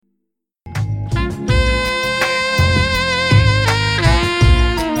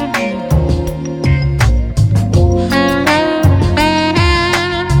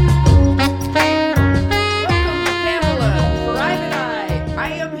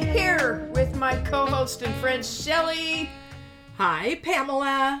my co-host and friend, Shelly. Hi,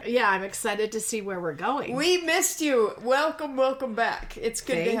 Pamela. Yeah, I'm excited to see where we're going. We missed you. Welcome back. It's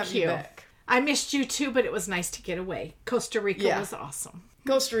good to have you back. I missed you too, but it was nice to get away. Costa Rica was awesome.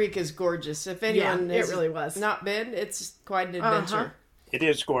 Costa Rica is gorgeous. If anyone it really was. not been, it's quite an adventure. It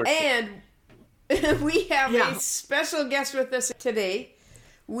is gorgeous. And we have a special guest with us today.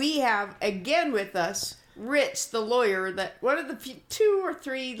 We have again with us Rich, the lawyer, one of the 2 or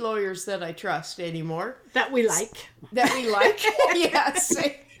 3 lawyers that I trust anymore. That we like.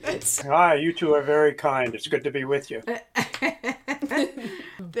 Yes. Hi, you two are very kind. It's good to be with you.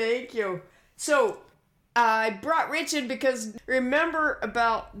 Thank you. So, I brought Rich in because remember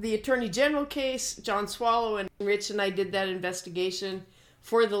about the Attorney General case, John Swallow, and Rich and I did that investigation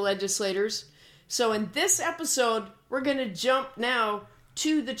for the legislators. So in this episode, we're going to jump now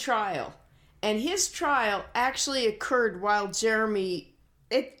to the trial. And his trial actually occurred while Jeremy,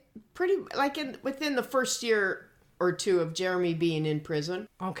 within the first year or 2 of Jeremy being in prison.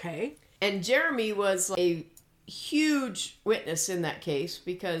 Okay. And Jeremy was a huge witness in that case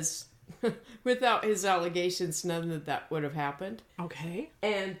because without his allegations, none of that would have happened. Okay.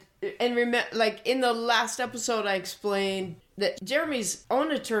 And remember, in the last episode, I explained that Jeremy's own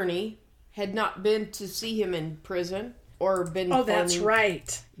attorney had not been to see him in prison or been. Oh, that's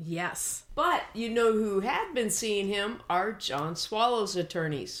right. Yes. But you know who had been seeing him are John Swallow's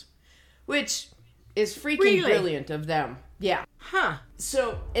attorneys, which is freaking brilliant of them. Yeah. Huh.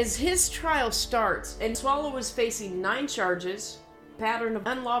 So as his trial starts, and Swallow was facing 9 charges, pattern of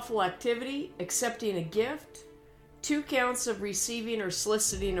unlawful activity, accepting a gift, 2 counts of receiving or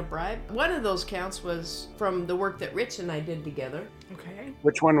soliciting a bribe. One of those counts was from the work that Rich and I did together. Okay.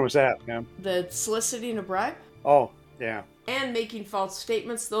 Which one was that, ma'am? The soliciting a bribe. Oh, yeah. And making false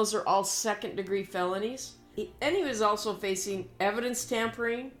statements. Those are all second-degree felonies. And he was also facing evidence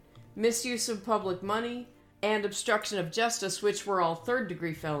tampering, misuse of public money, and obstruction of justice, which were all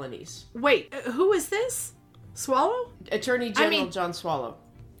third-degree felonies. Wait, who is this? Swallow? Attorney General John Swallow.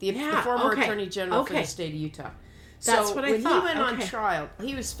 The former Attorney General for the state of Utah. That's so what I thought. When he went on trial,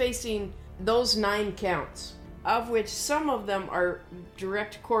 he was facing those 9 counts, of which some of them are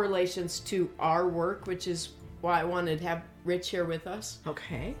direct correlations to our work, which is why I wanted to have Rich here with us.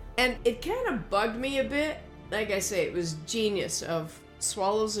 Okay. And it kind of bugged me a bit. Like I say, it was genius of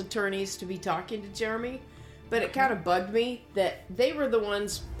Swallow's attorneys to be talking to Jeremy, but it kind of bugged me that they were the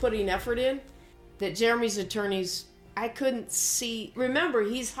ones putting effort in, that Jeremy's attorneys, I couldn't see. Remember,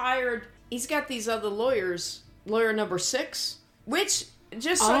 he's got these other lawyers, lawyer number 6, which,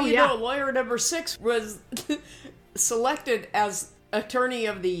 just so you know, lawyer number 6 was selected as attorney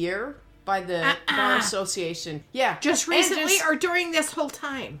of the year by the Bar Association. Yeah. Just recently or during this whole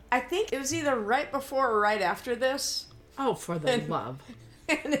time? I think it was either right before or right after this. Oh, for the love.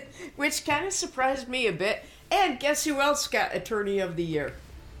 Which kind of surprised me a bit. And guess who else got attorney of the year?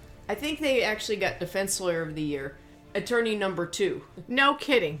 I think they actually got defense lawyer of the year. Attorney number 2. No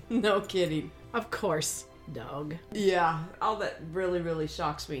kidding. No kidding. Of course, dog. Yeah, all that really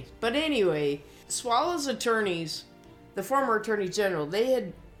shocks me. But anyway, Swallow's attorneys, the former Attorney General, they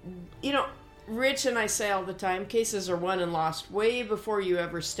had, Rich and I say all the time, cases are won and lost way before you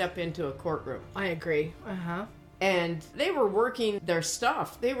ever step into a courtroom. I agree. Uh-huh. And they were working their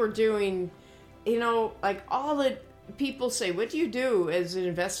stuff. They were doing, all the people say, what do you do as an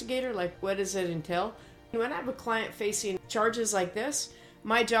investigator? What does it entail? When I have a client facing charges like this,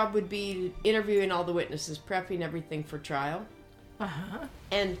 my job would be interviewing all the witnesses, prepping everything for trial. Uh-huh.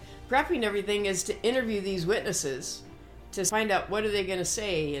 And prepping everything is to interview these witnesses to find out what are they going to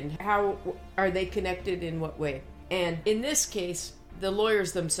say and how are they connected in what way. And in this case, the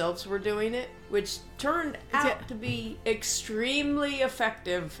lawyers themselves were doing it, which turned out to be extremely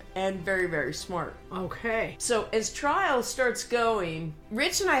effective and very, very smart. Okay. So as trial starts going,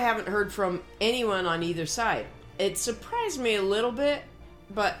 Rich and I haven't heard from anyone on either side. It surprised me a little bit,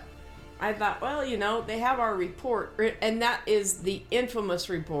 but I thought, they have our report, and that is the infamous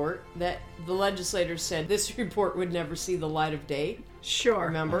report that the legislators said this report would never see the light of day. Sure.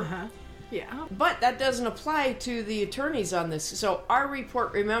 Remember? Uh-huh. Yeah. But that doesn't apply to the attorneys on this. So our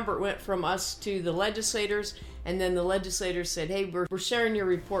report, remember, went from us to the legislators, and then the legislators said, hey, we're sharing your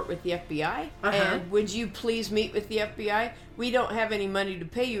report with the FBI, and would you please meet with the FBI? We don't have any money to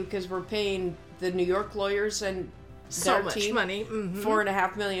pay you because we're paying the New York lawyers and so much money. Mm-hmm.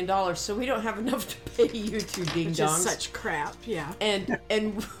 $4.5 million, so we don't have enough to pay you two ding-dongs. Just such crap, yeah. And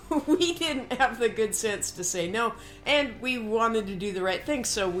we didn't have the good sense to say no, and we wanted to do the right thing,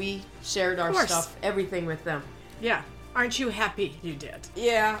 so we shared our stuff, everything with them. Yeah. Aren't you happy you did?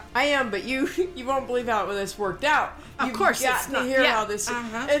 Yeah, I am, but you won't believe how this worked out. Of course, You've it's got to not- hear yeah, how this.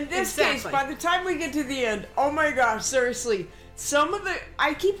 uh-huh, In this case, exactly. by the time we get to the end, oh my gosh, seriously,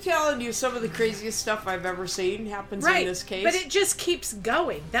 I keep telling you, some of the craziest stuff I've ever seen happens in this case. But it just keeps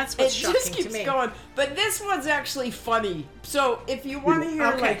going. That's what's It shocking just keeps to me. going. But this one's actually funny. So if you want to hear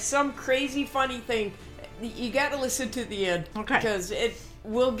Okay. like some crazy funny thing, you got to listen to the end. Okay. Because it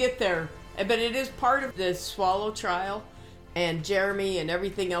will get there. But it is part of the Swallow trial and Jeremy and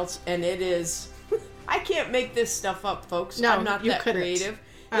everything else. And it is... I can't make this stuff up, folks. No, I'm not you that couldn't. creative.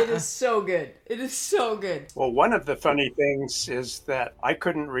 It is so good. It is so good. Well, one of the funny things is that I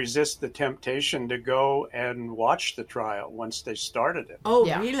couldn't resist the temptation to go and watch the trial once they started it. Oh,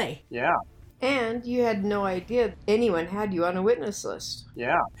 Yeah. really? Yeah, And you had no idea anyone had you on a witness list.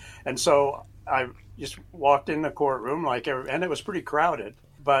 yeah. And so I just walked in the courtroom and it was pretty crowded,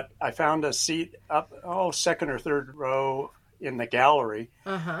 but I found a seat up, second or third row in the gallery.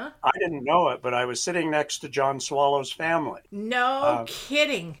 Uh-huh. I didn't know it, but I was sitting next to John Swallow's family. No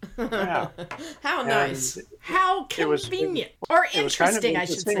kidding. Yeah. How nice. How It was- convenient. Or It was kind of interesting, I should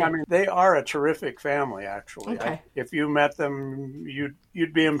interesting. say. I mean, they are a terrific family, actually. Okay. If you met them,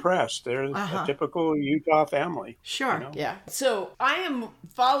 you'd be impressed. They're Uh-huh. a typical Utah family. Sure. you know? Yeah. So I am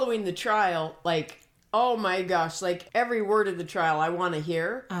following the trial, like, oh my gosh, like every word of the trial I want to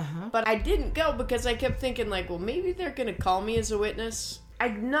hear. Uh-huh. But I didn't go because I kept thinking, like, well, maybe they're going to call me as a witness.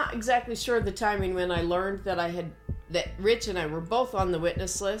 I'm not exactly sure of the timing when I learned that Rich and I were both on the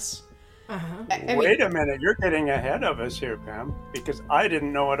witness list. Uh-huh. I mean, Wait a minute, you're getting ahead of us here, Pam, because I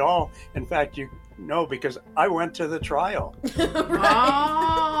didn't know at all. In fact, you know, because I went to the trial.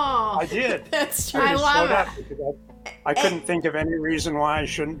 Oh. I did. that's true. I love Showed up it. because I couldn't think of any reason why I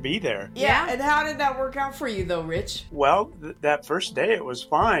shouldn't be there. Yeah. Yeah. And how did that work out for you, though, Rich? Well, that first day it was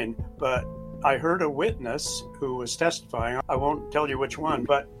fine, but I heard a witness who was testifying. I won't tell you which one,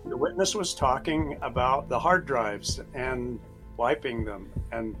 but the witness was talking about the hard drives and wiping them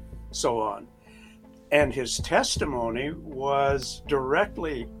and so on. And his testimony was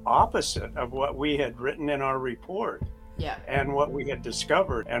directly opposite of what we had written in our report Yeah. and what we had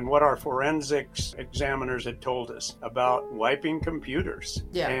discovered and what our forensics examiners had told us about wiping computers.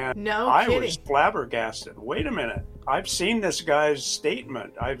 Yeah. And No I kidding. was flabbergasted. Wait a minute. I've seen this guy's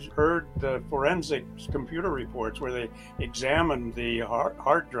statement. I've heard the forensic computer reports where they examined the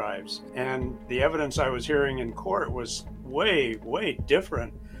hard drives. And the evidence I was hearing in court was way, way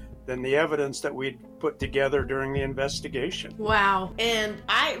different than the evidence that we'd put together during the investigation. Wow. And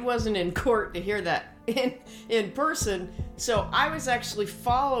I wasn't in court to hear that in person, so I was actually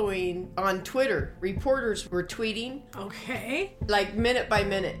following on Twitter. Reporters were tweeting Okay. like minute by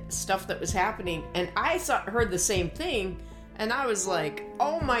minute stuff that was happening, and I heard the same thing, and I was like,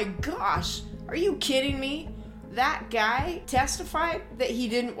 "Oh my gosh, are you kidding me? That guy testified that he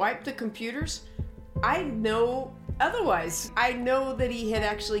didn't wipe the computers? I know otherwise. I know that he had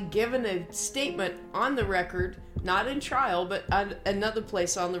actually given a statement on the record, not in trial, but on another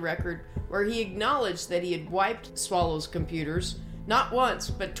place on the record, where he acknowledged that he had wiped Swallow's computers, not once,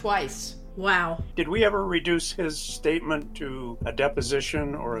 but twice. Wow. Did we ever reduce his statement to a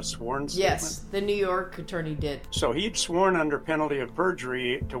deposition or a sworn statement? Yes, the New York attorney did. So he'd sworn under penalty of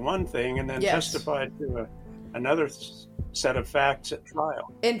perjury to one thing and then Yes. testified to another set of facts at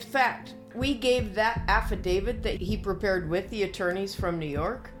trial. In fact, we gave that affidavit that he prepared with the attorneys from New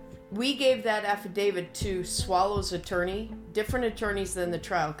York. We gave that affidavit to Swallow's attorney, different attorneys than the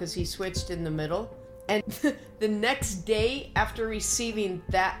trial because he switched in the middle. And the next day after receiving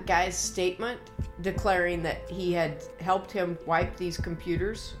that guy's statement declaring that he had helped him wipe these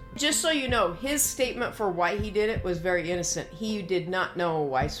computers, just so you know, his statement for why he did it was very innocent. He did not know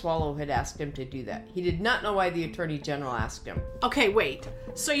why Swallow had asked him to do that. He did not know why the Attorney General asked him. Okay, wait.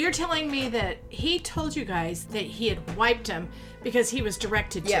 So you're telling me that he told you guys that he had wiped him because he was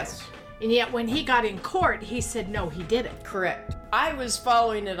directed to? Yes. And yet when he got in court, he said no, he didn't. Correct. I was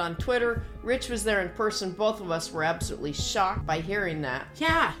following it on Twitter. Rich was there in person. Both of us were absolutely shocked by hearing that.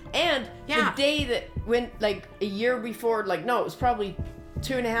 Yeah. And Yeah. the day that went, like a year before, like, no, it was probably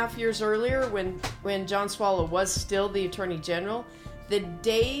 2.5 years earlier when John Swallow was still the Attorney General. The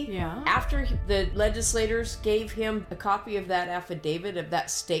day Yeah. after the legislators gave him a copy of that affidavit, of that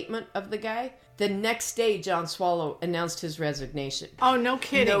statement of the guy, the next day John Swallow announced his resignation. Oh, no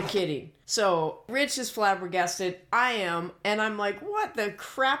kidding. No kidding. So Rich is flabbergasted. I am. And I'm like, what the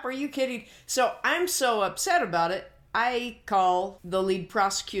crap? Are you kidding? So I'm so upset about it. I call the lead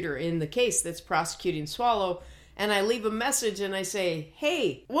prosecutor in the case that's prosecuting Swallow. And I leave a message and I say,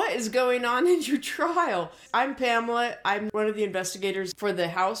 hey, what is going on in your trial? I'm Pamela. I'm one of the investigators for the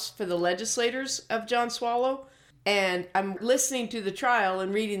House, for the legislators of John Swallow. And I'm listening to the trial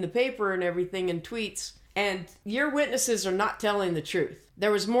and reading the paper and everything and tweets. And your witnesses are not telling the truth.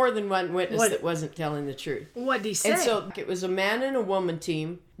 There was more than one witness that wasn't telling the truth. What did he say? And so it was a man and a woman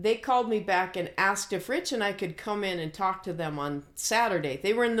team. They called me back and asked if Rich and I could come in and talk to them on Saturday.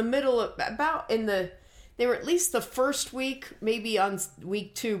 They were in the middle of, they were at least the first week, maybe on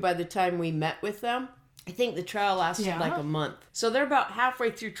week 2 by the time we met with them. I think the trial lasted like a month. So they're about halfway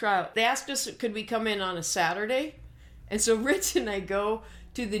through trial. They asked us, could we come in on a Saturday? And so Rich and I go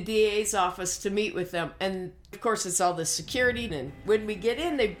to the DA's office to meet with them. And of course, it's all the security. And when we get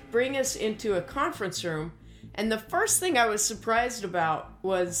in, they bring us into a conference room. And the first thing I was surprised about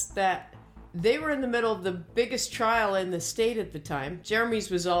was that they were in the middle of the biggest trial in the state at the time. Jeremy's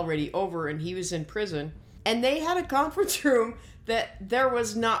was already over and he was in prison. And they had a conference room that there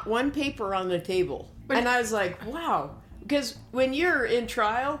was not one paper on the table. And I was like, wow. Because when you're in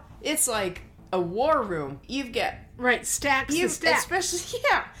trial, it's like a war room. You've got stacks and stacks. Especially,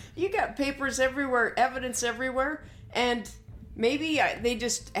 you got papers everywhere, evidence everywhere, and maybe they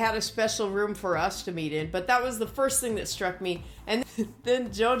just had a special room for us to meet in. But that was the first thing that struck me. And then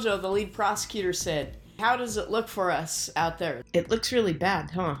Jojo, the lead prosecutor, said, "How does it look for us out there?" "It looks really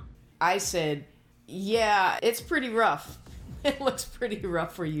bad, huh?" I said, "Yeah, it's pretty rough." It looks pretty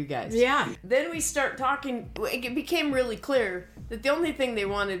rough for you guys. Yeah. Then we start talking. It became really clear that the only thing they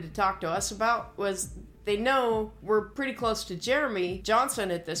wanted to talk to us about was they know we're pretty close to Jeremy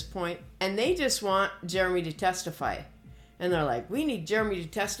Johnson at this point, and they just want Jeremy to testify. And they're like, "We need Jeremy to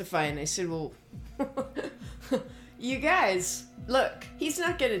testify." And I said, "Well, you guys, look, he's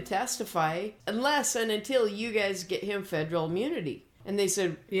not going to testify unless and until you guys get him federal immunity." And they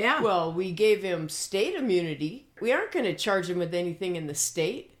said, "Yeah, well, we gave him state immunity. We aren't going to charge him with anything in the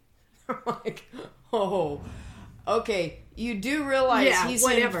state." I'm like, oh, okay. You do realize he's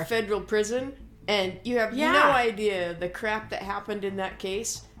in federal prison, and you have no idea the crap that happened in that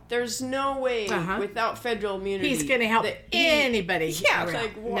case. There's no way without federal immunity he's going to help anybody. Yeah,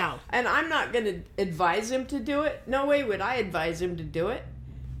 like, no. And I'm not going to advise him to do it. No way would I advise him to do it.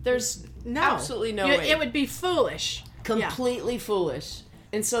 There's absolutely no way. It would be foolish. Completely foolish.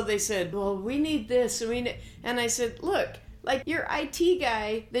 And so they said, "Well, we need this." And I said, "Look, like your IT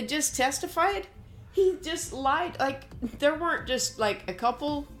guy that just testified, he just lied. Like there weren't just like a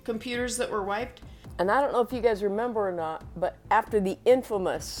couple computers that were wiped." And I don't know if you guys remember or not, but after the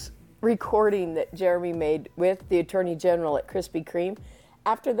infamous recording that Jeremy made with the Attorney General at Krispy Kreme,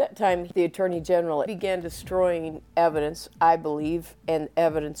 after that time, the Attorney General began destroying evidence, I believe, and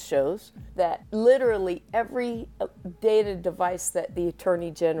evidence shows that literally every data device that the Attorney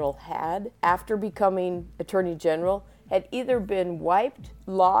General had after becoming Attorney General had either been wiped,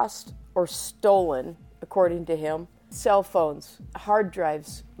 lost, or stolen, according to him. Cell phones, hard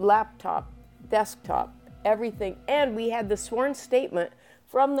drives, laptop, desktop, everything. And we had the sworn statement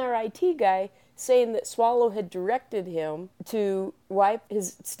from their IT guy saying that Swallow had directed him to wipe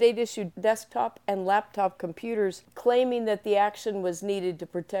his state-issued desktop and laptop computers, claiming that the action was needed to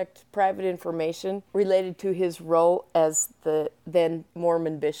protect private information related to his role as the then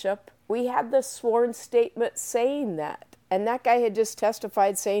Mormon bishop. We had the sworn statement saying that, and that guy had just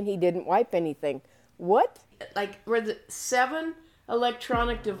testified saying he didn't wipe anything. What? Like, were the 7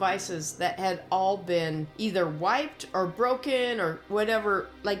 electronic devices that had all been either wiped or broken or whatever,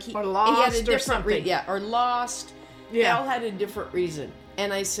 like or lost he had a different or something. Or lost. They all had a different reason.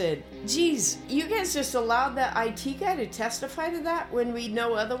 And I said, "Geez, you guys just allowed that IT guy to testify to that when we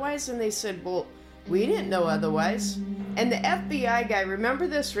know otherwise?" And they said, "Well, we didn't know otherwise." And the FBI guy, remember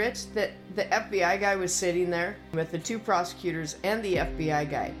this, Rich, that the FBI guy was sitting there with the 2 prosecutors and the FBI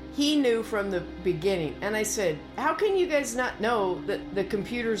guy. He knew from the beginning. And I said, "How can you guys not know that the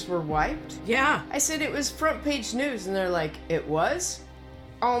computers were wiped?" Yeah. I said, "It was front page news." And they're like, "It was?"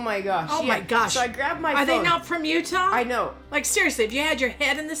 Oh my gosh. Oh my gosh. So I grabbed my phone. Are they not from Utah? I know. Like seriously, have you had your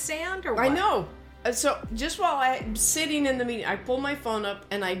head in the sand or what? I know. So just while I'm sitting in the meeting, I pull my phone up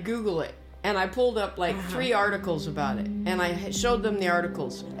and I Google it. And I pulled up like 3 articles about it. And I showed them the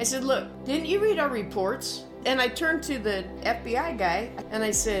articles. I said, "Look, didn't you read our reports?" And I turned to the FBI guy and I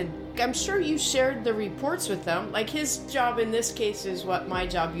said, "I'm sure you shared the reports with them. Like his job in this case is what my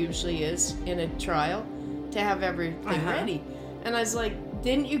job usually is in a trial, to have everything ready." And I was like,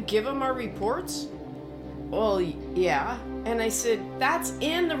 "Didn't you give them our reports?" "Well, yeah." And I said, "That's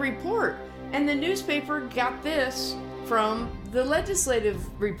in the report." And the newspaper got this from the legislative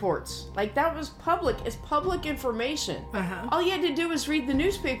reports. Like that was public. It's public information. All you had to do was read the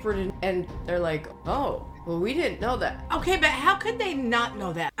newspaper and they're like, "Oh, well, we didn't know that." Okay, but how could they not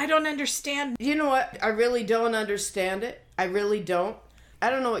know that? I don't understand. You know what? I really don't understand it. I really don't. I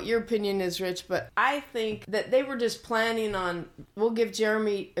don't know what your opinion is, Rich, but I think that they were just planning on, we'll give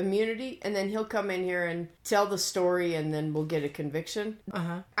Jeremy immunity and then he'll come in here and tell the story and then we'll get a conviction.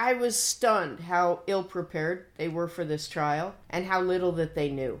 I was stunned how ill prepared they were for this trial and how little that they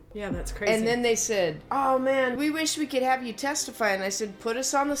knew. Yeah, that's crazy. And then they said, oh man, we wish we could have you testify. And I said, put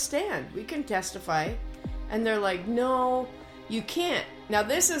us on the stand. We can testify. And they're like, no, you can't. Now,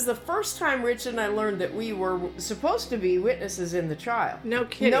 this is the first time Rich and I learned that we were supposed to be witnesses in the trial. No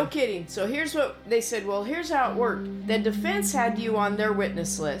kidding. No kidding. So here's what they said. Well, here's how it worked. The defense had you on their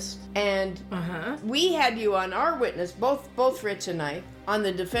witness list. And we had you on our witness, both Rich and I, on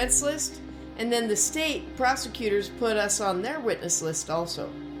the defense list. And then the state prosecutors put us on their witness list also.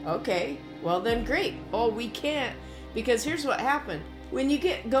 Okay, well then great. Oh, we can't. Because here's what happened. When you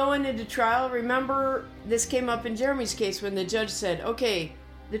get going into trial, remember this came up in Jeremy's case when the judge said, okay,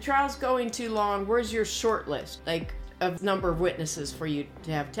 the trial's going too long. Where's your short list, like, of number of witnesses for you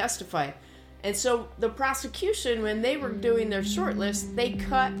to have testify? And so the prosecution, when they were doing their short list, they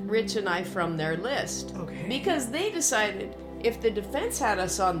cut Rich and I from their list. Okay. Because they decided if the defense had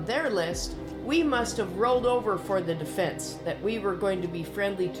us on their list, we must have rolled over for the defense, that we were going to be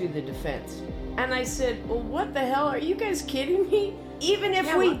friendly to the defense. And I said, well, what the hell? Are you guys kidding me? Even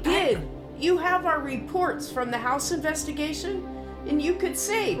if we did, you have our reports from the House investigation, and you could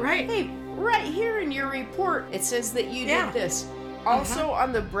say, right. Hey, right here in your report, it says that you did this. Also,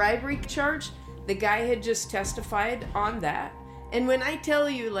 on the bribery charge, the guy had just testified on that. And when I tell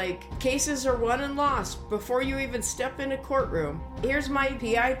you, like, cases are won and lost before you even step in a courtroom, here's my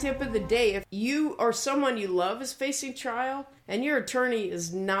PI tip of the day. If you or someone you love is facing trial and your attorney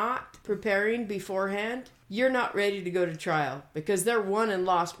is not preparing beforehand, you're not ready to go to trial because they're won and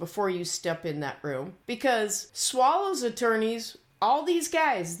lost before you step in that room. Because Swallow's attorneys, all these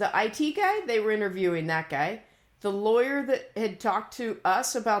guys, the IT guy, they were interviewing that guy. The lawyer that had talked to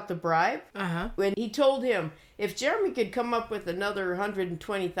us about the bribe, when he told him, if Jeremy could come up with another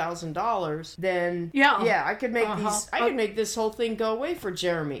 $120,000, then I could make I could make this whole thing go away for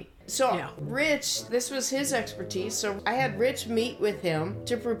Jeremy. So Rich, this was his expertise. So I had Rich meet with him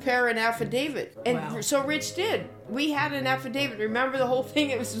to prepare an affidavit. And so Rich did. We had an affidavit. Remember the whole thing?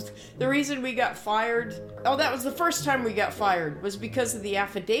 It was the reason we got fired. Oh, that was the first time we got fired, was because of the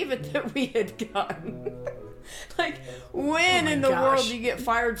affidavit that we had gotten. Like, when in the world do you get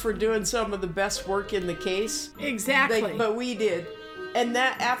fired for doing some of the best work in the case? Exactly. Like, but we did. And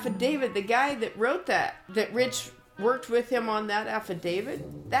that affidavit, the guy that wrote that Rich worked with him on that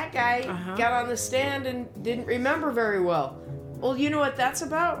affidavit, that guy got on the stand and didn't remember very well. Well, you know what that's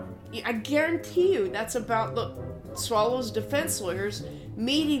about? I guarantee you that's about the Swallow's defense lawyers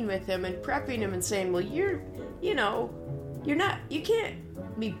meeting with him and prepping him and saying, well, you can't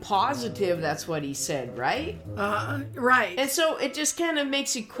be positive that's what he said, right? Right. And so it just kind of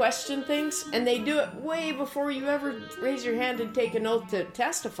makes you question things, and they do it way before you ever raise your hand and take an oath to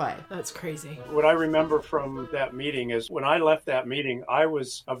testify. That's crazy. What I remember from that meeting is when I left that meeting, I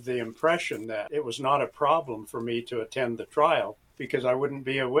was of the impression that it was not a problem for me to attend the trial because I wouldn't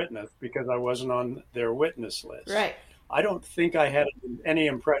be a witness because I wasn't on their witness list. Right. I don't think I had any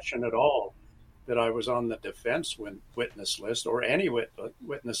impression at all that I was on the defense witness list or any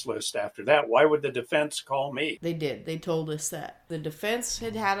witness list after that. Why would the defense call me? They did. They told us that. The defense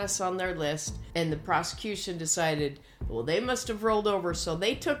had us on their list, and the prosecution decided, well, they must have rolled over, so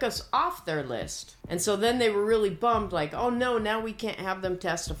they took us off their list. And so then they were really bummed, like, oh no, now we can't have them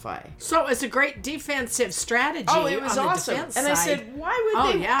testify. So it was a great defensive strategy. Oh, it was on the awesome. defense And side. I said, why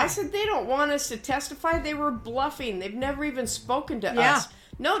would they? Yeah. I said, they don't want us to testify. They were bluffing. They've never even spoken to us.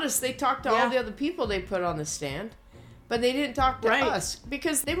 Notice they talked to all the other people they put on the stand, but they didn't talk to us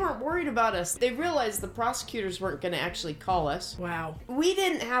because they weren't worried about us. They realized the prosecutors weren't going to actually call us. Wow. We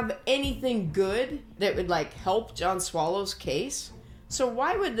didn't have anything good that would help John Swallow's case. So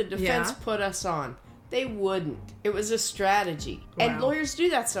why would the defense put us on? They wouldn't. It was a strategy. Wow. And lawyers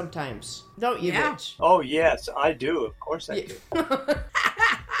do that sometimes. Don't you, Rich? Oh, yes, I do. Of course I do.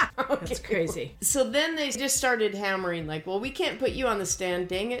 That's crazy. So then they just started hammering, well, we can't put you on the stand,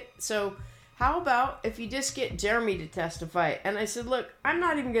 dang it. So how about if you just get Jeremy to testify? And I said, look, I'm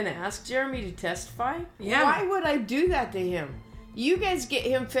not even going to ask Jeremy to testify. Yeah. Why would I do that to him? You guys get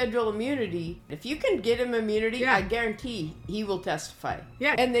him federal immunity. If you can get him immunity, I guarantee he will testify.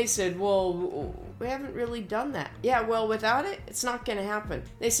 Yeah. And they said, well, we haven't really done that. Yeah, well, without it, it's not going to happen.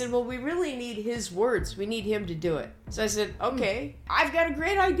 They said, well, we really need his words. We need him to do it. So I said, okay, I've got a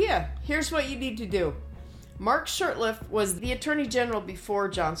great idea. Here's what you need to do. Mark Shurtleff was the attorney general before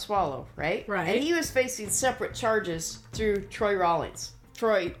John Swallow, right? Right. And he was facing separate charges through Troy Rawlings.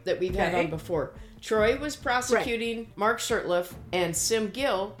 Troy that we've had Okay. on before. Troy was prosecuting Mark Shurtleff, and Sim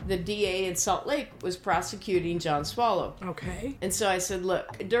Gill, the DA in Salt Lake, was prosecuting John Swallow. Okay. And so I said,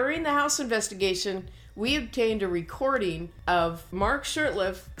 look, during the House investigation, we obtained a recording of Mark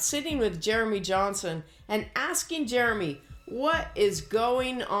Shurtleff sitting with Jeremy Johnson and asking Jeremy, what is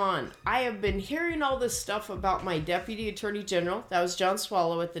going on? I have been hearing all this stuff about my deputy attorney general. That was John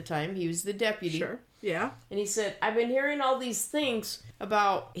Swallow at the time. He was the deputy. Sure. Yeah. And he said, I've been hearing all these things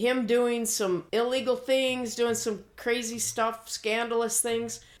about him doing some illegal things, doing some crazy stuff, scandalous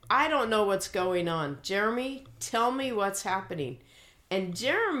things. I don't know what's going on. Jeremy, tell me what's happening. And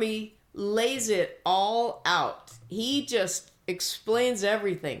Jeremy lays it all out. He just explains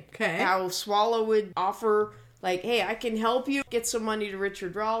everything. Okay. How Swallow would offer, like, hey, I can help you get some money to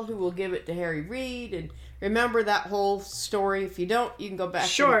Richard Rahl, who will give it to Harry Reid. And remember that whole story. If you don't, you can go back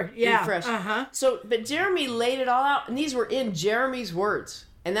and refresh. So, but Jeremy laid it all out, and these were in Jeremy's words.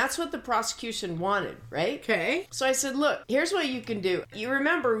 And that's what the prosecution wanted, right? Okay. So I said, look, here's what you can do. You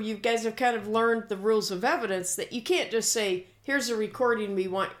remember, you guys have kind of learned the rules of evidence that you can't just say, here's a recording, we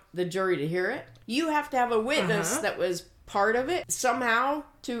want the jury to hear it. You have to have a witness that was part of it somehow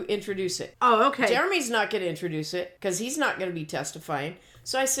to introduce it. Oh, okay. Jeremy's not going to introduce it because he's not going to be testifying.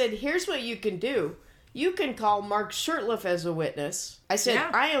 So I said, here's what you can do. You can call Mark Shurtleff as a witness. I said,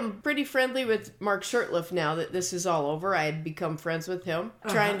 I am pretty friendly with Mark Shurtleff now that this is all over. I had become friends with him,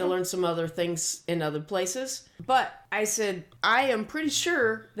 trying to learn some other things in other places. But I said, I am pretty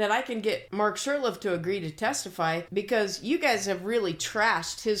sure that I can get Mark Shurtleff to agree to testify because you guys have really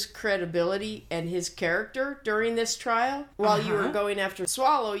trashed his credibility and his character during this trial. While you were going after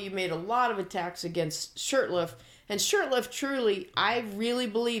Swallow, you made a lot of attacks against Shurtleff. And Shurtleff truly, I really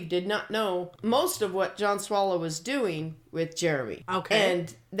believe, did not know most of what John Swallow was doing with Jeremy. Okay.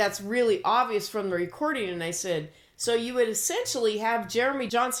 And that's really obvious from the recording. And I said, so you would essentially have Jeremy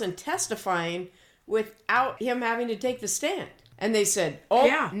Johnson testifying without him having to take the stand. And they said,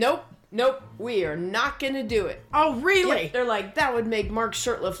 nope, we are not going to do it. Oh, really? Yeah, they're like, that would make Mark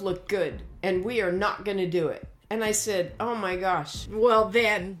Shurtleff look good. And we are not going to do it. And I said, oh my gosh. Well,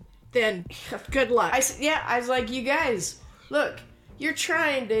 then good luck. I was like, you guys, look, you're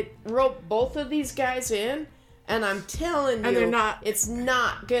trying to rope both of these guys in, and I'm telling you, And they're not. It's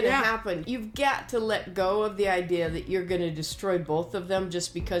not going to happen. You've got to let go of the idea that you're going to destroy both of them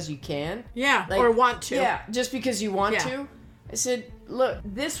just because you can. Yeah, Like, or want to. Yeah, just because you want Yeah. to. I said, look,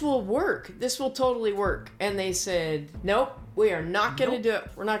 this will work. This will totally work. And they said, nope, we are not going to do it.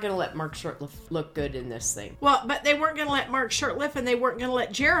 We're not going to let Mark Shurtleff look good in this thing. Well, but they weren't going to let Mark Shurtleff, and they weren't going to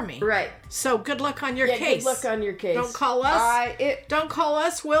let Jeremy. Right. So good luck on your Yeah, case. good luck on your case. Don't call us. Don't call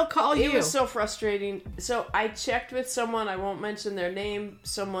us. We'll call you. It was so frustrating. So I checked with someone, I won't mention their name,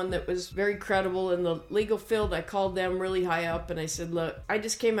 someone that was very credible in the legal field. I called them really high up and I said, look, I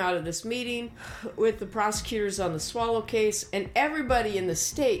just came out of this meeting with the prosecutors on the Swallow case, and everybody in the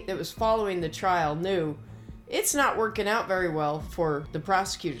state that was following the trial knew it's not working out very well for the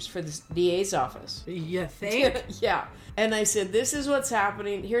prosecutors, for the DA's office. You think? Yeah. And I said, this is what's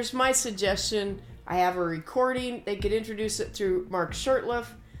happening. Here's my suggestion. I have a recording. They could introduce it through Mark Shurtleff.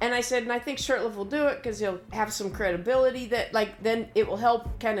 And I said, and I think Shurtleff will do it because he'll have some credibility that, like, then it will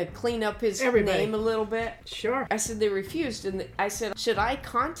help kind of clean up his name a little bit. Sure. I said they refused, and I said, should I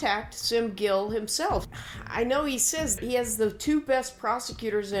contact Sim Gill himself? I know he says he has the two best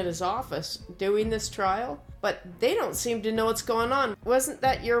prosecutors in his office doing this trial, but they don't seem to know what's going on. Wasn't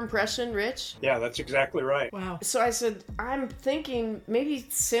that your impression, Rich? Yeah, that's exactly right. Wow. So I said, I'm thinking maybe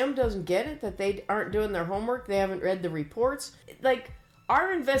Sim doesn't get it, that they aren't doing their homework, they haven't read the reports. Like,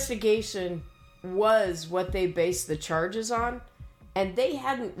 our investigation was what they based the charges on, and they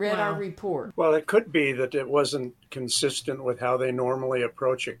hadn't read our report. Well, it could be that it wasn't consistent with how they normally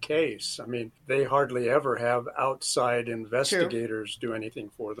approach a case. I mean, they hardly ever have outside investigators do anything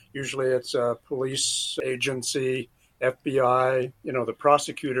for them. Usually it's a police agency, FBI. You know, the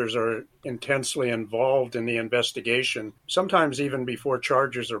prosecutors are intensely involved in the investigation, sometimes even before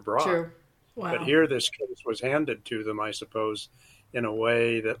charges are brought. True. Wow. But here this case was handed to them, I suppose, in a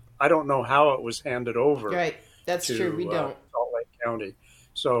way that I don't know how it was handed over. Right. That's true. We don't. Salt Lake County.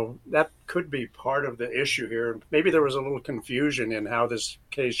 So that could be part of the issue here. Maybe there was a little confusion in how this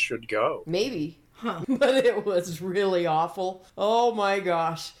case should go. Maybe. But it was really awful. Oh my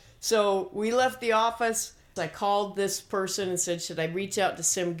gosh. So we left the office. I called this person and said, should I reach out to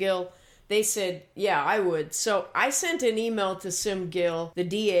Sim Gill? They said, yeah, I would. So I sent an email to Sim Gill, the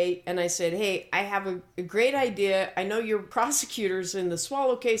DA, and I said, hey, I have a great idea. I know your prosecutors in the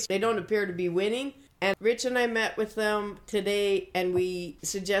Swallow case, they don't appear to be winning. And Rich and I met with them today, and we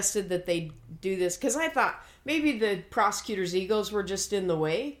suggested that they do this. Because I thought, maybe the prosecutor's egos were just in the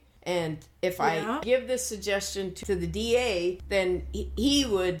way. And if I give this suggestion to the DA, then he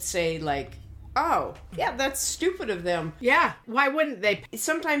would say, like, oh, yeah, that's stupid of them. Yeah, why wouldn't they?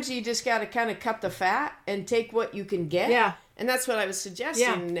 Sometimes you just got to kind of cut the fat and take what you can get. Yeah. And that's what I was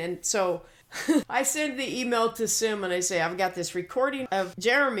suggesting. Yeah. And so I send the email to Sim and I say, I've got this recording of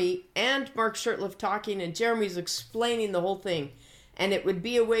Jeremy and Mark Shurtleff talking, and Jeremy's explaining the whole thing. And it would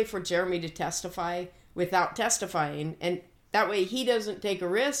be a way for Jeremy to testify without testifying. And that way he doesn't take a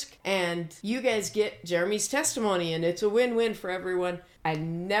risk, and you guys get Jeremy's testimony, and it's a win-win for everyone. I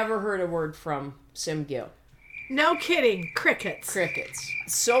never heard a word from Sim Gill. No kidding. Crickets.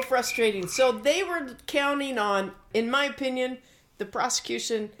 So frustrating. So they were counting on, in my opinion, the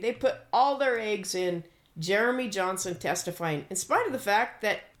prosecution, they put all their eggs in Jeremy Johnson testifying, in spite of the fact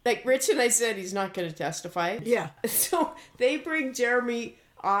that, like Rich and I said, he's not going to testify. Yeah. So they bring Jeremy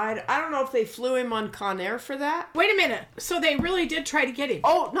on. I don't know if they flew him on Con Air for that. Wait a minute. So they really did try to get him?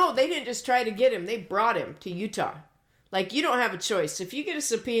 Oh, no, they didn't just try to get him. They brought him to Utah. Like, you don't have a choice. If you get a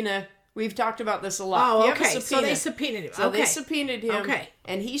subpoena, we've talked about this a lot. Oh, okay. So they subpoenaed him. So they subpoenaed him. Okay.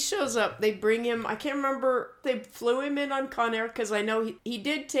 And he shows up. They bring him. I can't remember. They flew him in on Con Air because I know he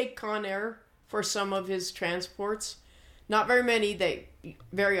did take Con Air for some of his transports. Not very many. They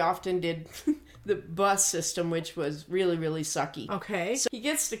very often did the bus system, which was really, really sucky. Okay. So he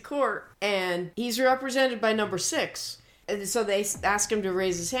gets to court, and he's represented by number 6. And so they ask him to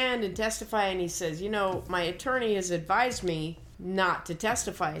raise his hand and testify, and he says, my attorney has advised me not to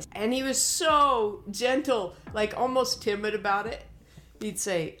testify. And he was so gentle, like almost timid about it. He'd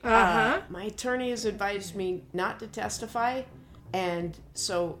say, my attorney has advised me not to testify, and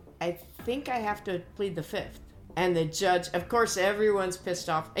so I think I have to plead the 5th. And the judge, of course, everyone's pissed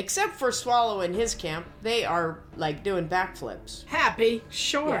off, except for Swallow and his camp. They are, like, doing backflips. Happy,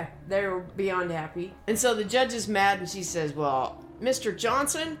 sure. Yeah, they're beyond happy. And so the judge is mad, and she says, well, Mr.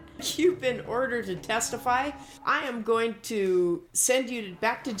 Johnson, you've been ordered to testify. I am going to send you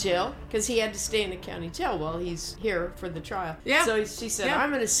back to jail, because he had to stay in the county jail while he's here for the trial. Yeah. So she said,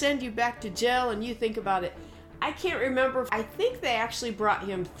 I'm going to send you back to jail, and you think about it. I can't remember. I think they actually brought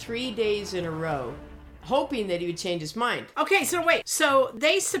him 3 days in a row, hoping that he would change his mind. Okay, so wait. So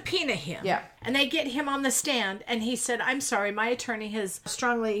they subpoena him. Yeah. And they get him on the stand, and he said, I'm sorry, my attorney has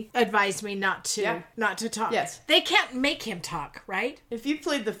strongly advised me not to talk. Yes. They can't make him talk, right? If you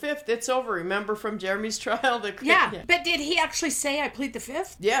plead the 5th, it's over. Remember from Jeremy's trial? Yeah. But did he actually say, I plead the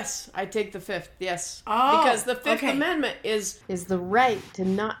 5th? Yes, I take the 5th, yes. Oh, because the 5th Amendment is the right to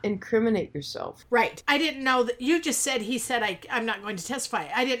not incriminate yourself. Right. I didn't know that. You just said, he said, I'm not going to testify.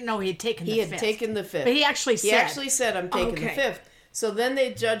 I didn't know he had taken the 5th. He had taken the 5th. But he actually said, I'm taking the 5th. So then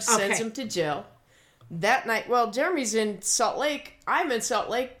the judge sends him to jail. That night, well, Jeremy's in Salt Lake. I'm in Salt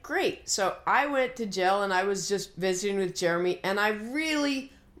Lake. Great. So I went to jail, and I was just visiting with Jeremy, and I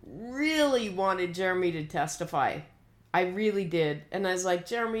really, really wanted Jeremy to testify. I really did. And I was like,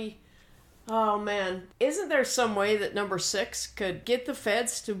 Jeremy, oh man, isn't there some way that number 6 could get the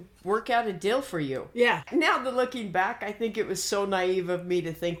feds to work out a deal for you? Yeah. Now that looking back, I think it was so naive of me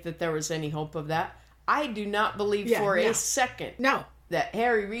to think that there was any hope of that. I do not believe a second that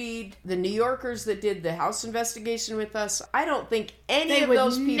Harry Reid, the New Yorkers that did the House investigation with us, I don't think any of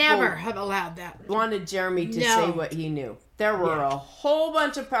those people never have allowed that. Wanted Jeremy to say what he knew. There were a whole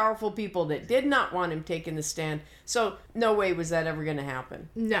bunch of powerful people that did not want him taking the stand. So no way was that ever going to happen.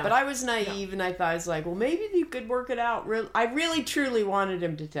 No. But I was naive, and I thought, I was like, well, maybe you could work it out. I really, truly wanted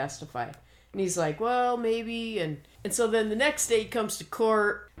him to testify. And he's like, well, maybe. And so then the next day he comes to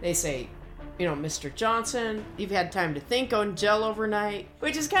court. They say, Mr. Johnson, you've had time to think on jail overnight,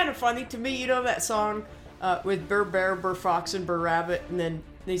 which is kind of funny to me. You know that song with Burr Bear, Burr Fox, and Burr Rabbit? And then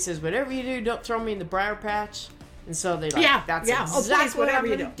he says, whatever you do, don't throw me in the briar patch. And so they're like, that's exactly what I'm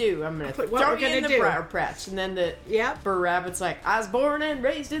going to do. I'm going to throw you in the briar patch. And then Burr Rabbit's like, I was born and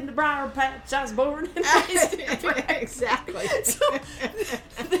raised in the briar patch. I was born and raised in the briar patch. Exactly. So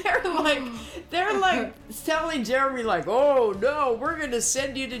they're like telling Jeremy, like, oh no, we're going to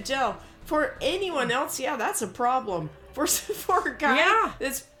send you to jail. For anyone else, that's a problem. For a guy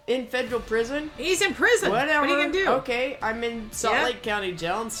that's in federal prison. He's in prison. Whatever. What are you going to do? Okay, I'm in Salt Lake County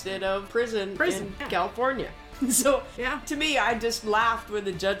Jail instead of prison in California. So, to me, I just laughed when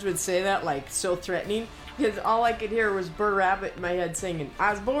the judge would say that, like, so threatening. Because all I could hear was Burr Rabbit in my head singing,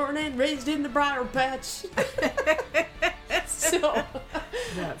 I was born and raised in the briar patch. So...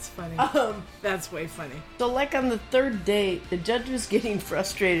 That's funny. That's way funny. So, like, on the 3rd day, the judge was getting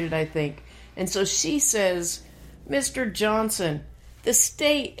frustrated, I think. And so she says, Mr. Johnson, the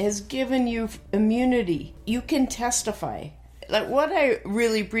state has given you immunity. You can testify. like what I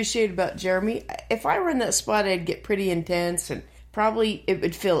really appreciate about Jeremy, if I were in that spot, I'd get pretty intense and probably it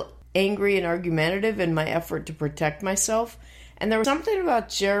would feel angry and argumentative in my effort to protect myself. And there was something about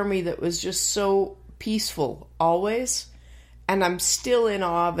Jeremy that was just so peaceful always. And I'm still in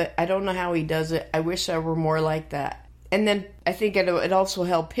awe of it. I don't know how he does it. I wish I were more like that. And then I think it'd also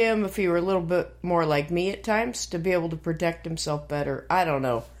help him if he were a little bit more like me at times to be able to protect himself better. I don't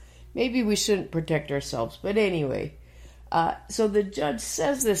know. Maybe we shouldn't protect ourselves. But anyway, so the judge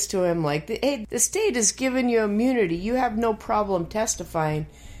says this to him like, hey, the state has given you immunity. You have no problem testifying.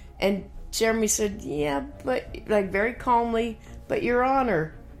 And Jeremy said, yeah, but like very calmly, but Your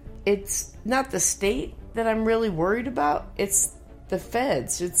Honor, it's not the state that I'm really worried about. It's the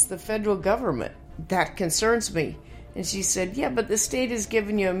feds. It's the federal government. That concerns me. And she said, yeah, but the state has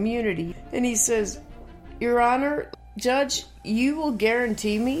given you immunity. And he says, Your Honor, Judge, you will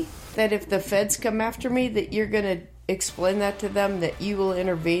guarantee me that if the feds come after me, that you're going to explain that to them, that you will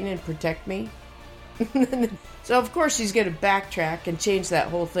intervene and protect me? So, of course, she's going to backtrack and change that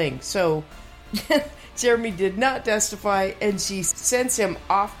whole thing. So, Jeremy did not testify, and she sends him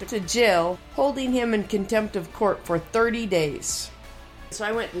off to jail, holding him in contempt of court for 30 days. So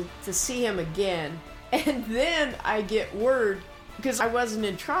I went to see him again, and then I get word, because I wasn't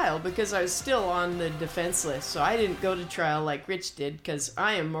in trial, because I was still on the defense list, so I didn't go to trial like Rich did, because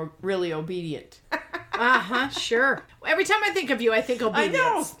I am really obedient. Sure. Every time I think of you, I think obedience. I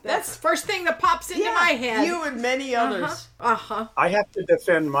know. That's the first thing that pops into my head. You and many others. I have to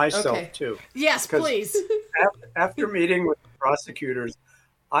defend myself, too. Yes, please. After meeting with the prosecutors,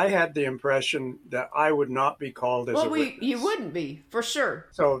 I had the impression that I would not be called as a witness. You wouldn't be, for sure.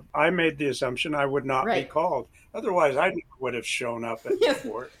 So I made the assumption I would not be called. Otherwise, I would have shown up at the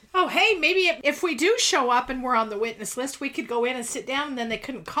court. Oh, hey, maybe if we do show up and we're on the witness list, we could go in and sit down, and then they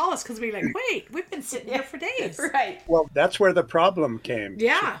couldn't call us because we'd be like, wait, we've been sitting here for days. Right. Well, that's where the problem came,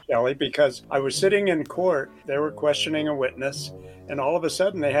 Shelley, because I was sitting in court. They were questioning a witness, and all of a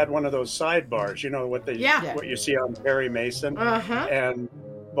sudden they had one of those sidebars, you know, what you see on Perry Mason. And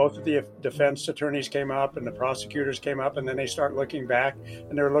both of the defense attorneys came up and the prosecutors came up, and then they start looking back,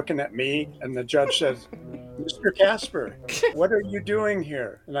 and they're looking at me, and the judge says, Mr. Casper, what are you doing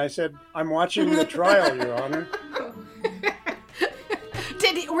here? And I said, I'm watching the trial, Your Honor.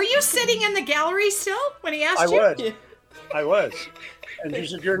 Were you sitting in the gallery still when he asked you? I was. And he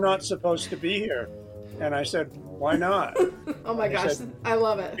said, you're not supposed to be here. And I said, why not? Oh my gosh, I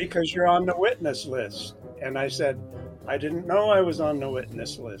love it. Because you're on the witness list. And I said, I didn't know I was on the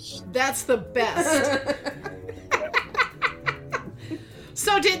witness list. That's the best.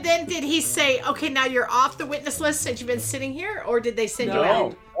 So did he say, okay, now you're off the witness list since you've been sitting here, or did they send you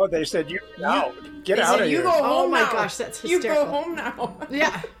out? Oh, they said, get out of here. You go home oh my now. Gosh, that's hysterical. You go home now.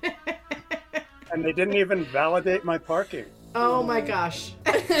 Yeah. And they didn't even validate my parking. Oh my gosh.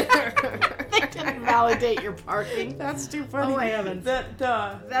 They didn't validate your parking. That's too funny. Oh my heavens.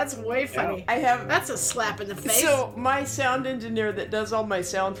 That's way funny. Yeah. That's a slap in the face. So my sound engineer that does all my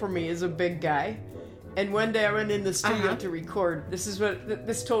sound for me is a big guy. And one day I went in the studio to record.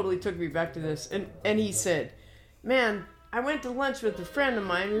 This totally took me back to this. And he said, man, I went to lunch with a friend of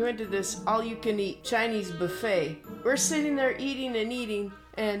mine. We went to this all-you-can-eat Chinese buffet. We're sitting there eating and eating.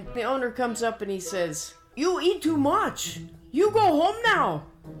 And the owner comes up and he says, you eat too much. You go home now.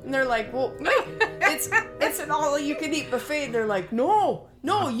 And they're like, well, wait, it's an all-you-can-eat buffet. And they're like, no,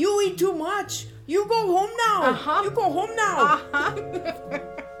 you eat too much. You go home now. You go home now.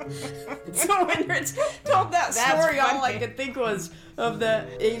 So when Rich told that story, all I could think was of that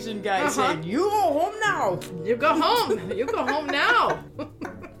Asian guy saying, you go home now. You go home. You go home now.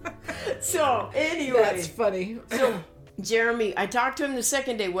 So anyway. That's funny. So Jeremy, I talked to him the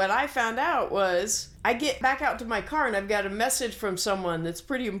second day. What I found out was I get back out to my car and I've got a message from someone that's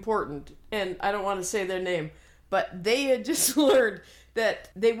pretty important. And I don't want to say their name, but they had just learned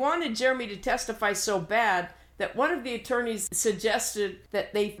that they wanted Jeremy to testify so bad that one of the attorneys suggested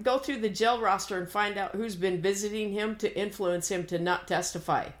that they go through the jail roster and find out who's been visiting him to influence him to not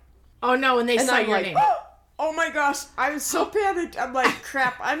testify. Oh no, and they saw your name. Oh my gosh, I was so panicked. I'm like,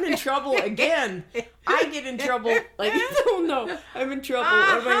 crap, I'm in trouble again. I get in trouble. Like, oh no, I'm in trouble. What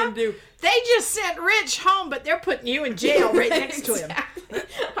am I going to do? They just sent Rich home, but they're putting you in jail right next to him.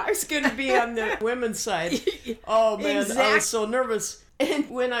 I was going to be on the women's side. Oh man, I was so nervous.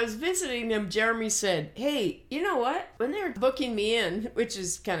 And when I was visiting him, Jeremy said, hey, you know what? When they were booking me in, which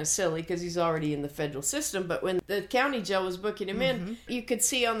is kind of silly because he's already in the federal system, but when the county jail was booking him in, you could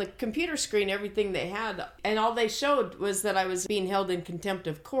see on the computer screen everything they had. And all they showed was that I was being held in contempt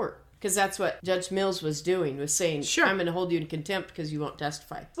of court. Because that's what Judge Mills was doing, was saying, I'm going to hold you in contempt because you won't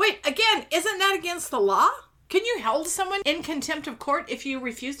testify. Wait, again, isn't that against the law? Can you hold someone in contempt of court if you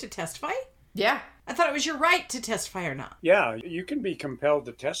refuse to testify? Yeah. I thought it was your right to testify or not. Yeah, you can be compelled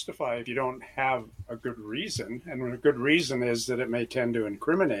to testify if you don't have a good reason. And when a good reason is that it may tend to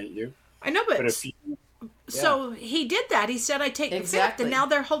incriminate you. I know, but if you, so he did that. He said, I take the fifth, and now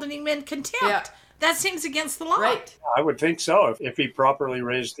they're holding him in contempt. Yeah. That seems against the law. Right. I would think so if he properly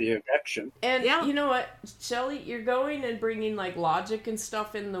raised the objection. And you know what, Shelley, you're going and bringing like logic and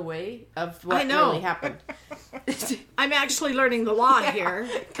stuff in the way of what really happened. I'm actually learning the law here.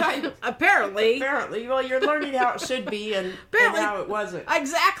 Kind of. Apparently. Well, you're learning how it should be and how it wasn't.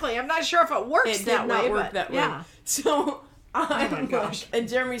 Exactly. I'm not sure if it works It that did way. not work that way. Yeah. So, Oh my gosh. And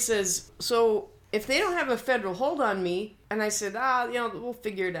Jeremy says, so if they don't have a federal hold on me, and I said, we'll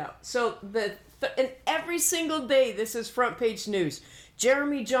figure it out. So and every single day, this is front page news.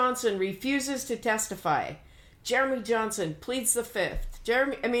 Jeremy Johnson refuses to testify. Jeremy Johnson pleads the fifth.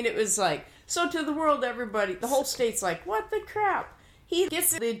 It was like, so to the world, everybody, the whole state's like, what the crap? He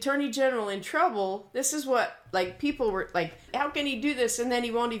gets the attorney general in trouble. This is what, like, people were like, how can he do this? And then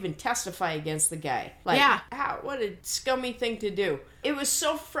he won't even testify against the guy. Like, what a scummy thing to do. It was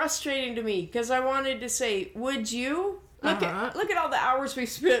so frustrating to me because I wanted to say, would you? Look at all the hours we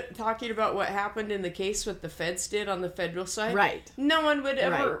spent talking about what happened in the case, what the feds did on the federal side. Right. No one would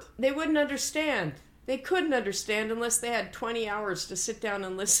ever, they wouldn't understand. They couldn't understand unless they had 20 hours to sit down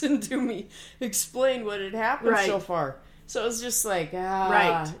and listen to me explain what had happened so far. So it was just like,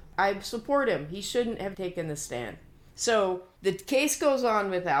 I support him. He shouldn't have taken the stand. So the case goes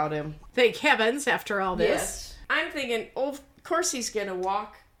on without him. Thank heavens after all this. Yes. I'm thinking, of course he's going to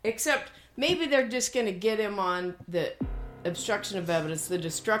walk, except maybe they're just going to get him on the obstruction of evidence, the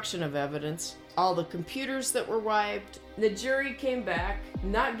destruction of evidence, all the computers that were wiped. The jury came back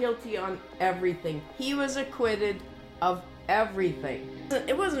not guilty on everything. He was acquitted of everything.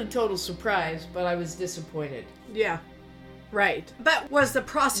 It wasn't a total surprise, but I was disappointed. Yeah. Right. But was the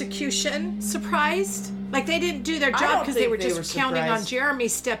prosecution surprised? Like they didn't do their job because they were just counting on Jeremy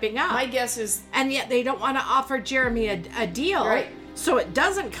stepping up. My guess is... And yet they don't want to offer Jeremy a deal. Right. So it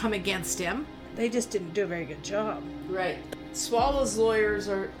doesn't come against him. They just didn't do a very good job. Right. Swallow's lawyers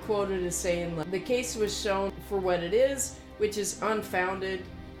are quoted as saying the case was shown for what it is, which is unfounded,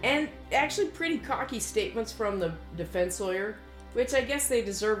 and actually pretty cocky statements from the defense lawyer, which I guess they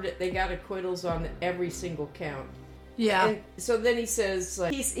deserved it. They got acquittals on every single count. Yeah. And so then he says,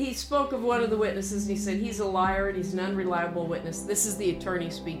 he spoke of one of the witnesses, and he said he's a liar and he's an unreliable witness. This is the attorney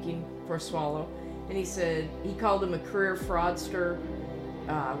speaking for Swallow. And he said he called him a career fraudster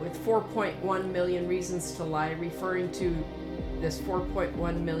with 4.1 million reasons to lie, referring to this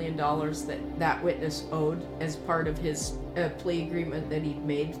 $4.1 million that witness owed as part of his plea agreement that he'd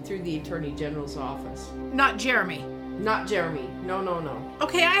made through the Attorney General's office. Not Jeremy. Not Jeremy. No.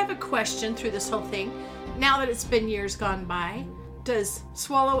 Okay, I have a question through this whole thing. Now that it's been years gone by, does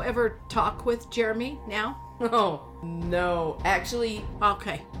Swallow ever talk with Jeremy now? Oh, no. Actually...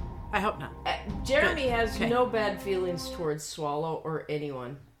 Okay. I hope not. Jeremy has no bad feelings towards Swallow or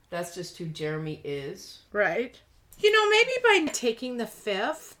anyone. That's just who Jeremy is. Right. You know, maybe by taking the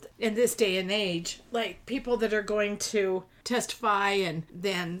fifth in this day and age, like people that are going to testify and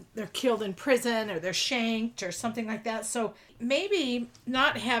then they're killed in prison or they're shanked or something like that. So maybe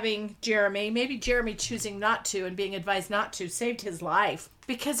not having Jeremy, maybe Jeremy choosing not to and being advised not to saved his life.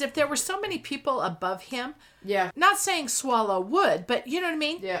 Because if there were so many people above him, not saying Swallow would, but you know what I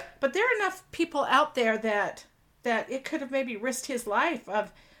mean? Yeah. But there are enough people out there that it could have maybe risked his life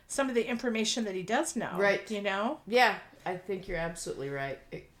of some of the information that he does know. Right. You know? Yeah, I think you're absolutely right.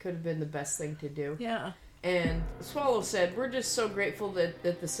 It could have been the best thing to do. Yeah. And Swallow said, we're just so grateful that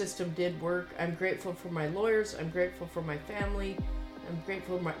the system did work. I'm grateful for my lawyers. I'm grateful for my family. I'm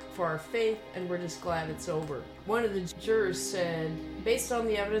grateful for our faith, and we're just glad it's over. One of the jurors said, based on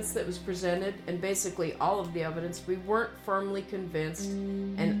the evidence that was presented, and basically all of the evidence, we weren't firmly convinced,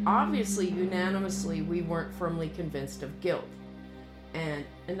 and obviously unanimously we weren't firmly convinced of guilt. And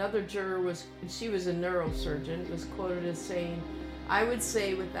another juror she was a neurosurgeon, was quoted as saying, I would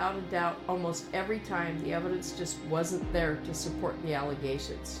say without a doubt almost every time the evidence just wasn't there to support the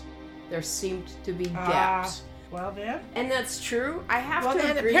allegations. There seemed to be gaps. Well then. And that's true. I have to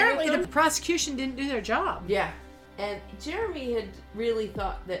then agree apparently with them. the prosecution didn't do their job. Yeah. And Jeremy had really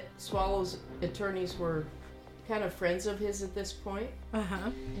thought that Swallow's attorneys were kind of friends of his at this point.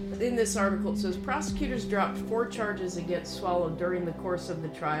 In this article it says, prosecutors dropped 4 charges against Swallow during the course of the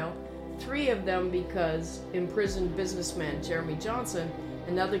trial. 3 of them because imprisoned businessman Jeremy Johnson,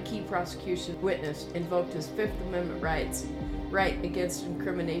 another key prosecution witness, invoked his Fifth Amendment rights. right against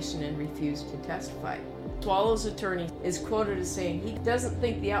incrimination and refused to testify. Swallow's attorney is quoted as saying he doesn't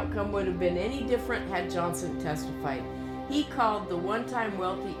think the outcome would have been any different had Johnson testified. He called the one-time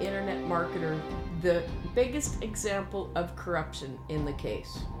wealthy internet marketer the biggest example of corruption in the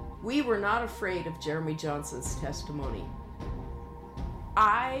case. We were not afraid of Jeremy Johnson's testimony.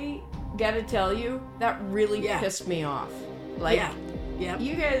 I gotta tell you, that really pissed me off. Like,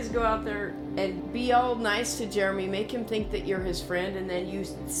 you guys go out there and be all nice to Jeremy, make him think that you're his friend, and then you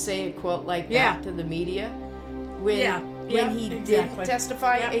say a quote like that to the media. When he did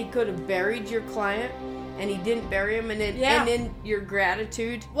testify, he could have buried your client, and he didn't bury him, and then your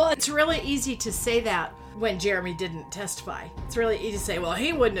gratitude. Well, it's really easy to say that when Jeremy didn't testify. It's really easy to say, well,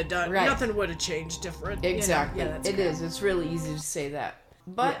 he wouldn't have done, nothing would have changed different. Exactly. It is. It's really easy to say that.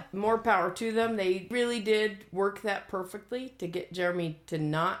 But more power to them. They really did work that perfectly to get Jeremy to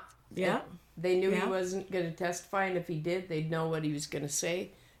not. They knew he wasn't going to testify, and if he did, they'd know what he was going to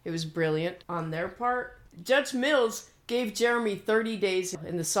say. It was brilliant on their part. Judge Mills gave Jeremy 30 days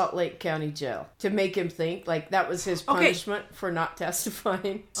in the Salt Lake County Jail to make him think like that was his punishment for not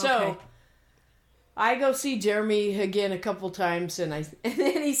testifying. So I go see Jeremy again a couple times, and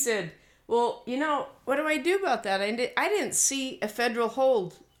then he said, well, what do I do about that? I didn't see a federal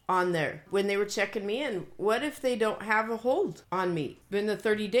hold on there when they were checking me in. What if they don't have a hold on me when the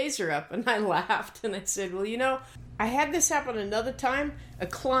 30 days are up? And I laughed and I said, well, I had this happen another time. A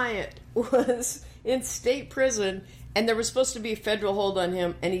client was in state prison and there was supposed to be a federal hold on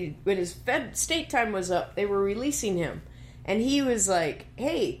him. And when his state time was up, they were releasing him. And he was like,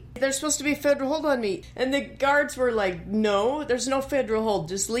 hey, there's supposed to be a federal hold on me. And the guards were like, no, there's no federal hold.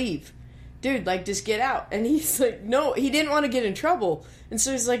 Just leave. Dude, just get out. And he's like, no, he didn't want to get in trouble. And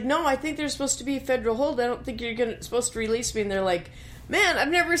so he's like, no, I think there's supposed to be a federal hold. I don't think you're supposed to release me. And they're like, man, I've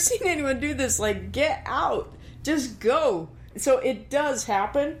never seen anyone do this. Get out. Just go. So it does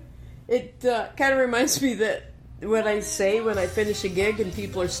happen. It kind of reminds me that what I say when I finish a gig and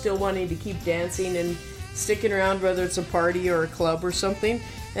people are still wanting to keep dancing and sticking around, whether it's a party or a club or something.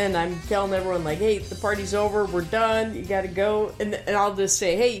 And I'm telling everyone, hey, the party's over, we're done, you gotta go. And I'll just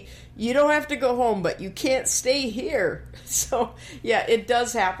say, hey, you don't have to go home, but you can't stay here. So, yeah, it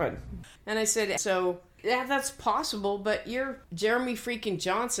does happen. And I said, so, yeah, that's possible, but you're Jeremy freaking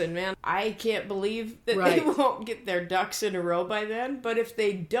Johnson, man. I can't believe that they won't get their ducks in a row by then. But if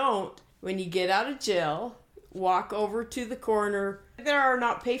they don't, when you get out of jail, walk over to the corner. There are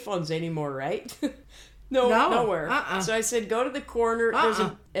not payphones anymore, right? No, nowhere. So I said, go to the corner. There's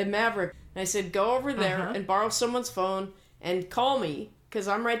a Maverick. And I said, go over there and borrow someone's phone and call me, because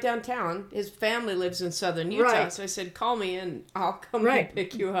I'm right downtown. His family lives in southern Utah. So I said, call me and I'll come and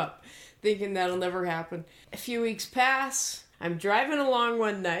pick you up, thinking that'll never happen. A few weeks pass. I'm driving along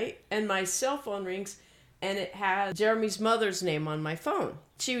one night and my cell phone rings and it had Jeremy's mother's name on my phone.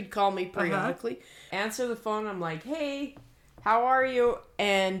 She would call me periodically. Answer the phone. I'm like, hey, how are you?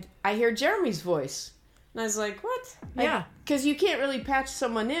 And I hear Jeremy's voice. And I was like, what? Yeah. Because you can't really patch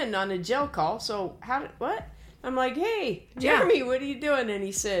someone in on a jail call. So what? I'm like, hey, Jeremy, what are you doing? And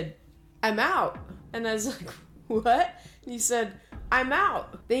he said, I'm out. And I was like, what? And he said, I'm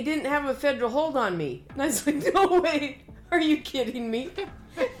out. They didn't have a federal hold on me. And I was like, no, wait. Are you kidding me?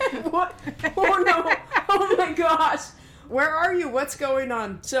 What? Oh, no. Oh, my gosh. Where are you? What's going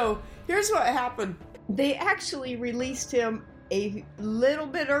on? So here's what happened. They actually released him a little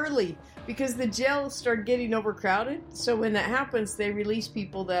bit early because the jail started getting overcrowded. So when that happens, they release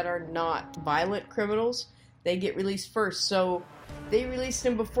people that are not violent criminals. They get released first. So they released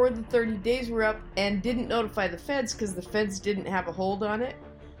him before the 30 days were up and didn't notify the feds because the feds didn't have a hold on it.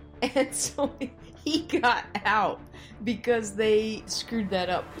 And so he got out because they screwed that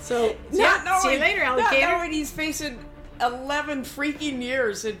up. So see you later, alligator. Not knowing he's facing 11 freaking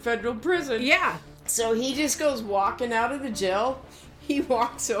years in federal prison. Yeah. So he just goes walking out of the jail. He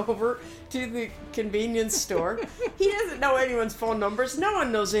walks over to the convenience store. He doesn't know anyone's phone numbers. No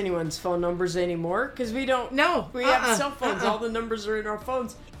one knows anyone's phone numbers anymore because we don't. No. We have cell phones. All the numbers are in our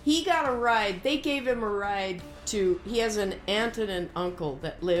phones. He got a ride. They gave him a ride to. He has an aunt and an uncle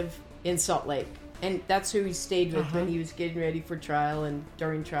that live in Salt Lake. And that's who he stayed with when he was getting ready for trial and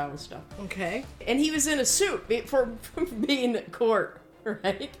during trial and stuff. Okay. And he was in a suit for being at court,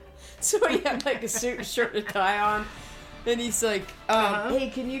 right? So he had a suit, shirt, and a tie on. And he's like,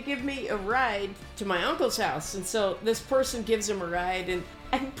 hey, can you give me a ride to my uncle's house? And so this person gives him a ride. And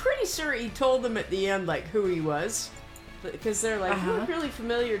I'm pretty sure he told them at the end, who he was. Because they're like, you look really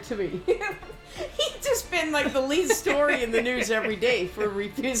familiar to me. He's just been the lead story in the news every day for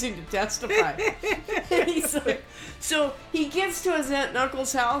refusing to testify. And he's like, so he gets to his aunt and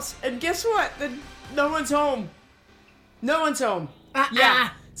uncle's house, and guess what? No one's home. No one's home. Yeah.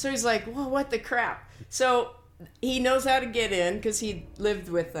 So he's like, well, what the crap? So he knows how to get in because he lived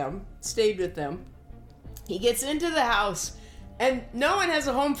with them, stayed with them. He gets into the house, and no one has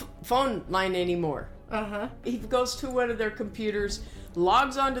a home phone line anymore. He goes to one of their computers,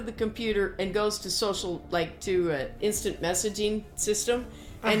 logs onto the computer, and goes to social, like to instant messaging system.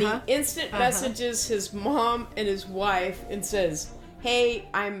 And he instant messages his mom and his wife and says, hey,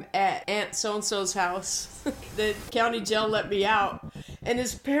 I'm at Aunt So-and-so's house. The county jail let me out. And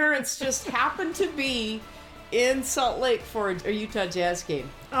his parents just happened to be in Salt Lake for a Utah Jazz game.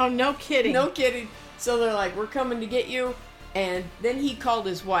 Oh, no kidding. No kidding. So they're like, we're coming to get you. And then he called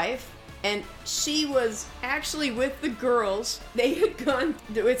his wife, and she was actually with the girls. They had gone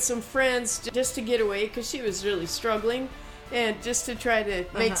with some friends just to get away because she was really struggling. And just to try to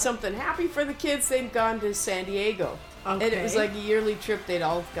make something happy for the kids, they'd gone to San Diego. Okay. And it was like a yearly trip. They'd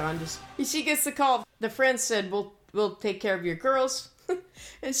all gone to... She gets the call. The friends said, we'll take care of your girls.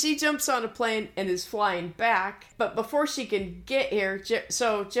 And she jumps on a plane and is flying back. But before she can get here,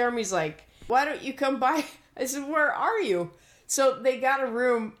 so Jeremy's like, why don't you come by? I said, where are you? So they got a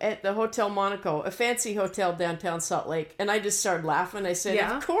room at the Hotel Monaco, a fancy hotel downtown Salt Lake. And I just started laughing. I said,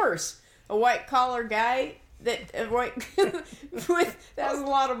 of course, a white-collar guy... that has a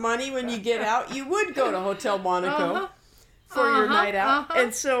lot of money when you get out, you would go to Hotel Monaco for your night out.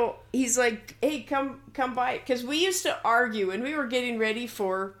 And so he's like, hey, come by. Because we used to argue, and we were getting ready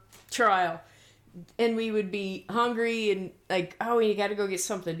for trial. And we would be hungry and like, oh, you got to go get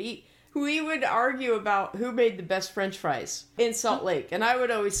something to eat. We would argue about who made the best French fries in Salt Lake. And I would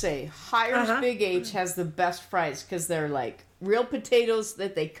always say, Hires Big H has the best fries because they're like real potatoes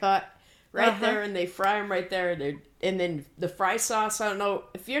that they cut right there, and they fry them right there. And then the fry sauce, I don't know.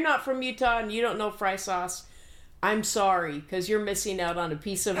 If you're not from Utah and you don't know fry sauce, I'm sorry, because you're missing out on a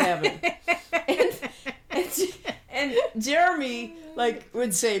piece of heaven. and Jeremy,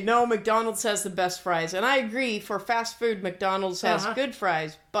 would say, no, McDonald's has the best fries. And I agree, for fast food, McDonald's has good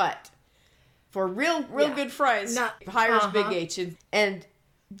fries. But for real good fries, Hires Big H. And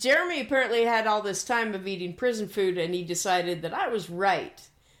Jeremy apparently had all this time of eating prison food, and he decided that I was right.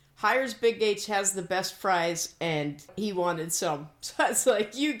 Hires Big H has the best fries, and he wanted some. So I was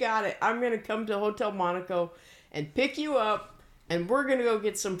like, you got it. I'm going to come to Hotel Monaco and pick you up, and we're going to go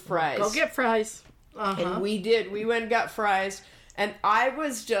get some fries. Go get fries. And we did. We went and got fries, and I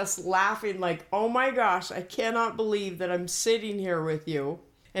was just laughing like, oh my gosh, I cannot believe that I'm sitting here with you.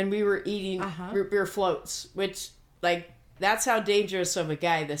 And we were eating root beer floats, which, that's how dangerous of a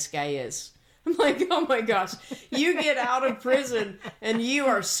guy this guy is. I'm like, oh my gosh, you get out of prison and you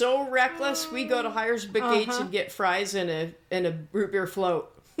are so reckless. We go to Hires Big H and get fries in a root beer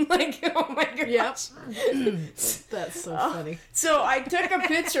float. Like, oh my gosh. Yep. That's so funny. So I took a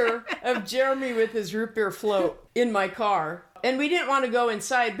picture of Jeremy with his root beer float in my car. And we didn't want to go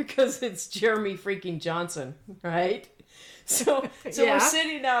inside because it's Jeremy freaking Johnson, right? So we're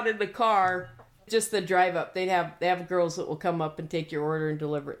sitting out in the car, just the drive up. They have girls that will come up and take your order and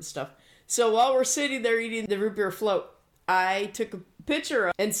deliver it and stuff. So while we're sitting there eating the root beer float, I took a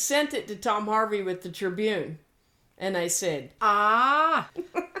picture and sent it to Tom Harvey with the Tribune. And I said, guess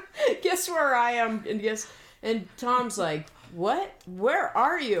where I am? And Tom's like, what? Where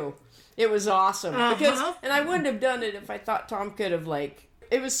are you? It was awesome. And I wouldn't have done it if I thought Tom could have,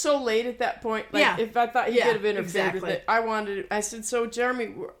 it was so late at that point. If I thought he could have interfered with it. I said, so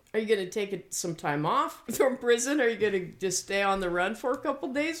Jeremy, are you going to take some time off from prison? Are you going to just stay on the run for a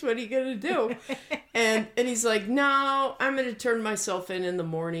couple days? What are you going to do? and he's like, no, I'm going to turn myself in the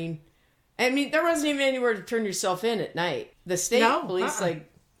morning. I mean, there wasn't even anywhere to turn yourself in at night. The state police,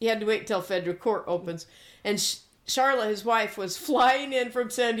 you had to wait till federal court opens. And Charlotte, his wife, was flying in from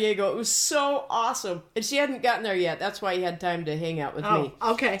San Diego. It was so awesome. And she hadn't gotten there yet. That's why he had time to hang out with me.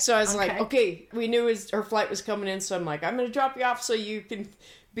 Okay. So I was like, okay, we knew her flight was coming in. So I'm like, I'm going to drop you off so you can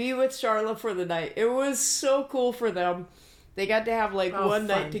be with Charlotte for the night. It was so cool for them. They got to have one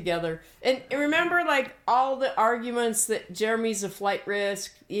night together. And remember all the arguments that Jeremy's a flight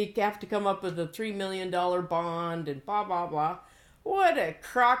risk. You have to come up with a $3 million bond and blah, blah, blah. What a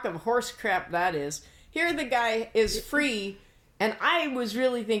crock of horse crap that is. Here the guy is free. And I was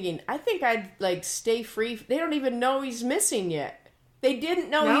really thinking, I think I'd stay free. They don't even know he's missing yet. They didn't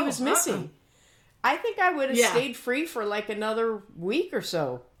know he was missing. I think I would have stayed free for another week or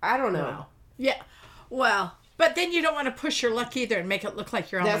so. I don't know. Wow. Yeah. Well, but then you don't want to push your luck either and make it look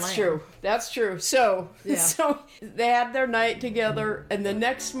like you're on the lam. That's true. So they had their night together, and the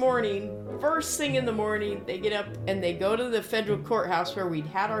next morning, first thing in the morning, they get up and they go to the federal courthouse where we'd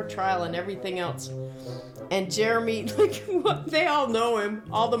had our trial and everything else. And Jeremy, like, they all know him.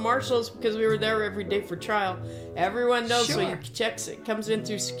 All the marshals, because we were there every day for trial. Everyone knows, so he checks it, comes in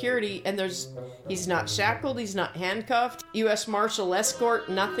through security, and he's not shackled, he's not handcuffed, U.S. Marshal escort,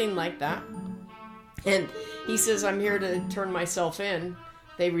 nothing like that. And he says, I'm here to turn myself in.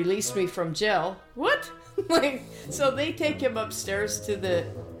 They released me from jail. What? Like, so they take him upstairs to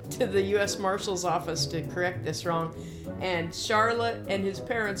the U.S. Marshal's office to correct this wrong. And Charlotte and his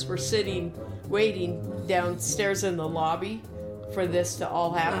parents were waiting downstairs in the lobby for this to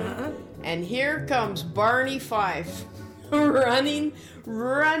all happen. And here comes Barney Fife running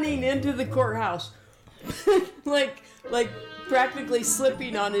into the courthouse. like practically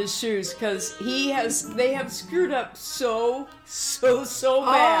slipping on his shoes because they have screwed up so bad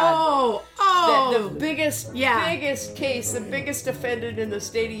that the biggest case, the biggest defendant in the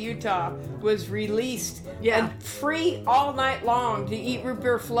state of Utah was released and free all night long to eat root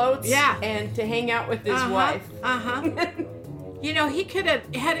beer floats and to hang out with his wife. You know, he could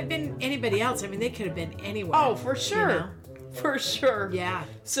have, had it been anybody else, I mean, they could have been anywhere. Oh, for sure. You know? For sure. Yeah.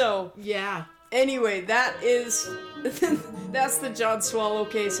 So, anyway, that's the John Swallow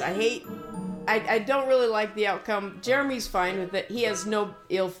case. I don't really like the outcome. Jeremy's fine with it. He has no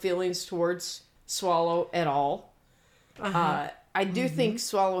ill feelings towards Swallow at all. I do think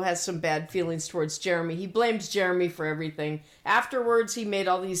Swallow has some bad feelings towards Jeremy. He blames Jeremy for everything. Afterwards, he made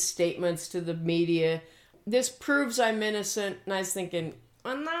all these statements to the media. This proves I'm innocent. And I was thinking,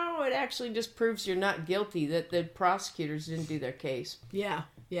 well, no, it actually just proves you're not guilty, that the prosecutors didn't do their case. Yeah.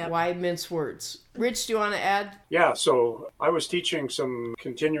 Why mince words? Rich, do you want to add? Yeah, so I was teaching some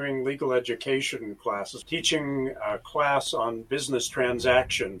continuing legal education classes, teaching a class on business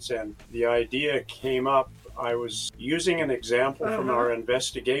transactions, and the idea came up. I was using an example from our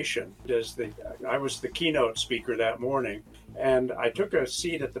investigation. I was the keynote speaker that morning, and I took a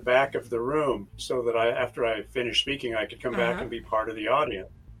seat at the back of the room so that after I finished speaking, I could come back and be part of the audience.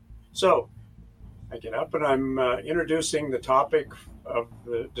 So I get up and I'm introducing the topic of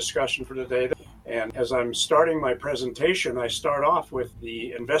the discussion for today. And as I'm starting my presentation, I start off with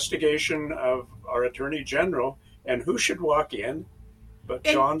the investigation of our Attorney General, and who should walk in but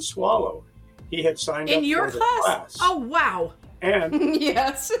John Swallow. He had signed up in your for the class. Oh, wow. And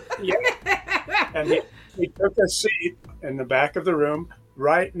yes. And he took a seat in the back of the room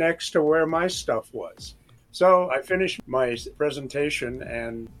right next to where my stuff was. So I finished my presentation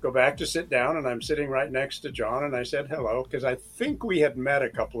and go back to sit down, and I'm sitting right next to John, and I said hello, because I think we had met a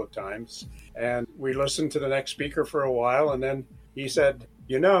couple of times. And we listened to the next speaker for a while, and then he said,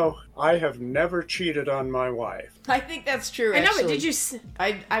 you know, I have never cheated on my wife. I think that's true, actually. I know, but did you...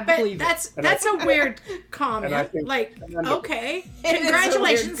 I believe that's a weird comment. Okay,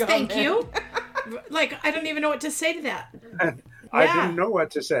 congratulations, thank you. Like, I don't even know what to say to that. I didn't know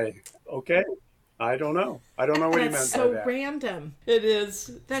what to say. Okay. I don't know. I don't know what he meant by that. That's so random. It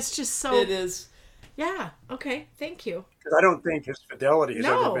is. That's just so... It is. Yeah. Okay. Thank you. Because I don't think his fidelity has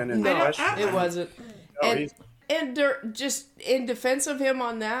ever been in question. It wasn't. And just in defense of him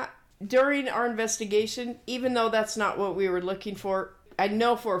on that, during our investigation, even though that's not what we were looking for, I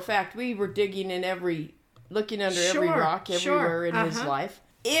know for a fact we were digging in looking under every rock everywhere in his life.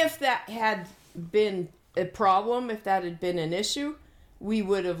 If that had been a problem, if that had been an issue, we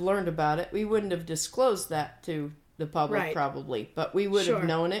would have learned about it. We wouldn't have disclosed that to the public, probably, but we would have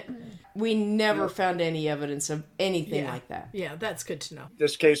known it. We never found any evidence of anything like that. Yeah, that's good to know.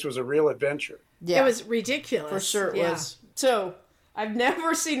 This case was a real adventure. Yeah. It was ridiculous. For sure it was. So, I've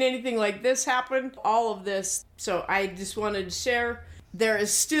never seen anything like this happen, all of this. So, I just wanted to share. There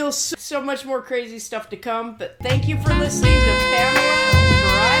is still so much more crazy stuff to come, but thank you for listening to Pamela